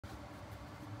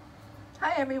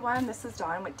Hi everyone, this is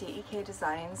Dawn with DEK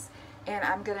Designs, and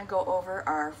I'm going to go over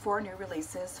our 4 new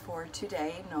releases for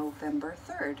today, November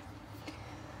 3rd.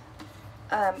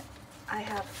 I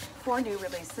have 4 new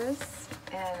releases,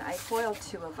 and I foiled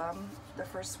 2 of them. The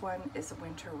first one is a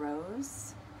Winter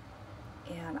Rose,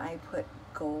 and I put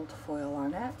gold foil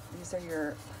on it. These are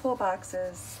your full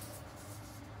boxes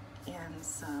and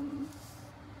some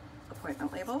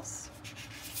appointment labels,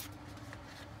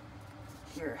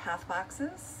 your half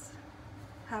boxes,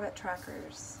 habit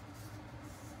trackers,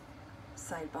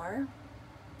 sidebar.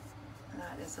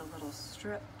 That is a little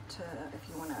strip to if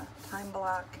you want to time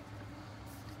block,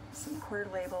 some quarter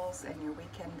labels, and your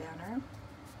weekend banner,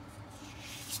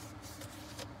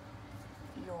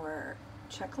 your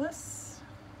checklists,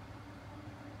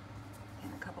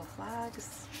 and a couple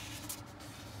flags,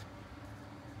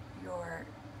 your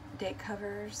date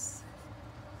covers,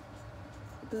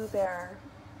 Boo Bear,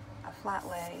 a flat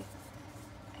lay,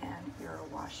 and your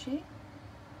washi.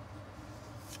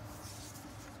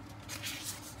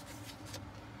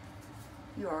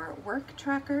 Your work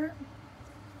tracker,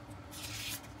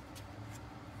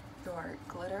 your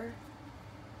glitter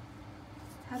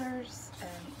headers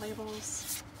and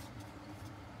labels,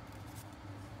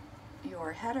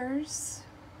 your headers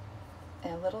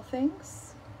and little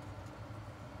things,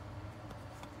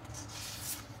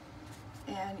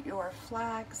 and your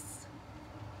flags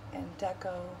and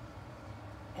deco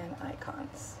and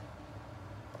icons.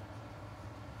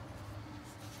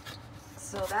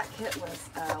 So that kit was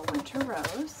Winter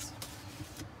Rose.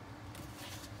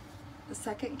 The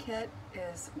second kit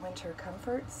is Winter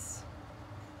Comforts.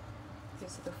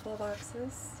 These are the full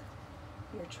boxes.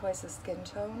 Your choice is skin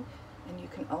tone, and you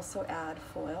can also add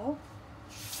foil.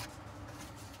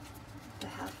 The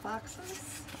half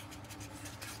boxes.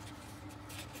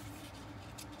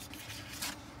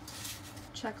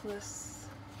 Checklists.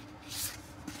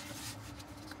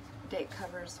 Date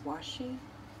covers washi.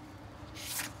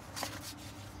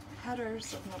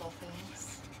 Headers of little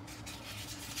things.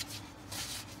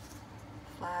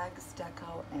 Flags,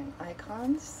 deco, and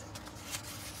icons.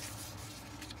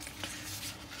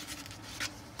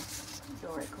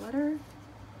 Your glitter.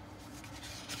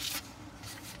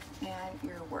 And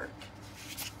your work.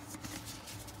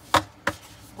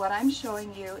 What I'm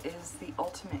showing you is the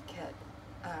ultimate kit,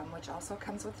 which also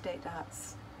comes with date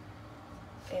dots,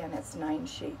 and it's 9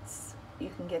 sheets. You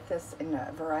can get this in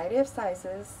a variety of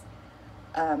sizes,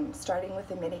 starting with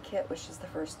the mini kit, which is the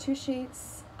first 2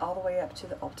 sheets, all the way up to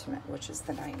the ultimate, which is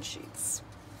the 9 sheets.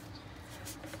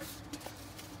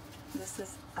 This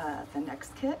is the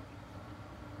next kit,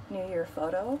 New Year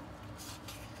photo,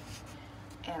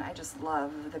 and I just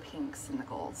love the pinks and the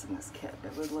golds in this kit.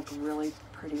 It would look really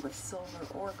pretty with silver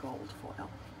or gold foil.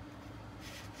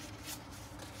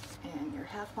 And your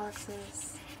half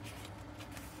boxes,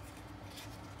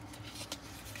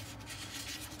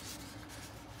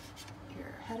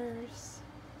 your headers,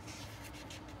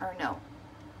 or no,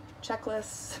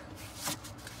 checklists,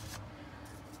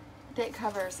 date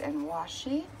covers, and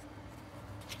washi.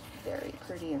 Very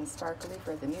pretty and sparkly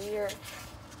for the new year.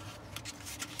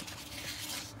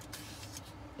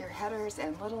 Your headers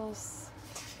and littles,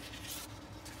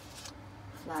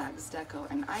 flags, deco,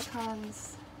 and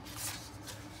icons,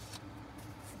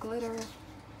 glitter,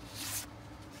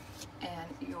 and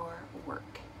your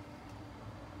work.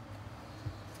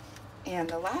 And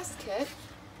the last kit,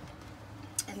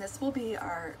 and this will be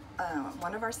our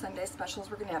one of our Sunday specials.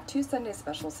 We're going to have 2 Sunday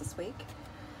specials this week,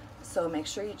 so make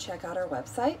sure you check out our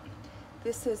website.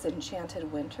 This is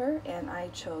Enchanted Winter, and I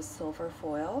chose silver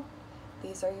foil.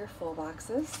 These are your full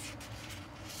boxes,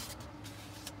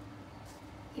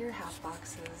 your half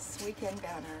boxes, weekend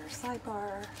banner,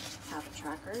 sidebar, habit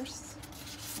trackers,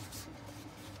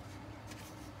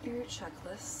 your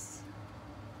checklists,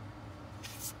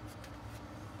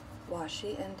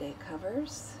 washi and date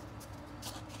covers.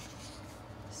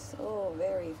 So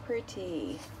very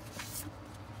pretty.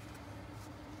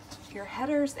 Your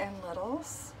headers and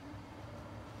littles,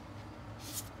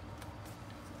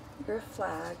 your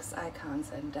flags,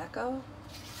 icons, and deco,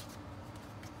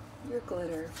 your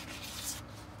glitter,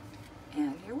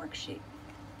 and your worksheet.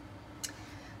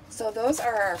 So those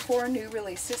are our 4 new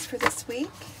releases for this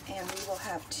week, and we will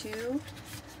have 2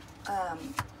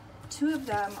 of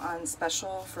them on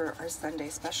special for our Sunday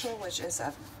special, which is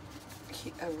a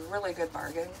really good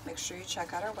bargain. Make sure you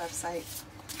check out our website.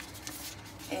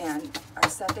 And our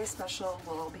Sunday special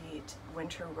will be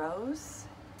Winter Rose,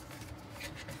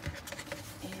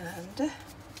 and let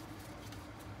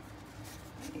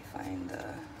me find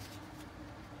the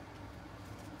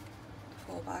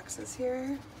full boxes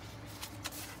here,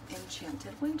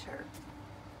 Enchanted Winter.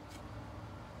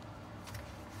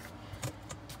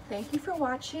 Thank you for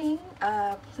watching.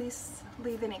 Please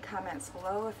leave any comments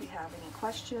below if you have any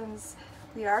questions.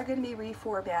 We are going to be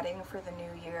reformatting for the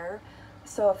new year.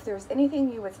 So if there's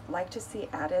anything you would like to see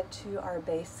added to our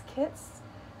base kits,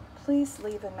 please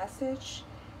leave a message.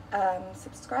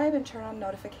 Subscribe and turn on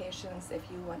notifications if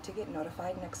you want to get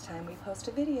notified next time we post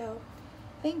a video.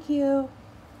 Thank you.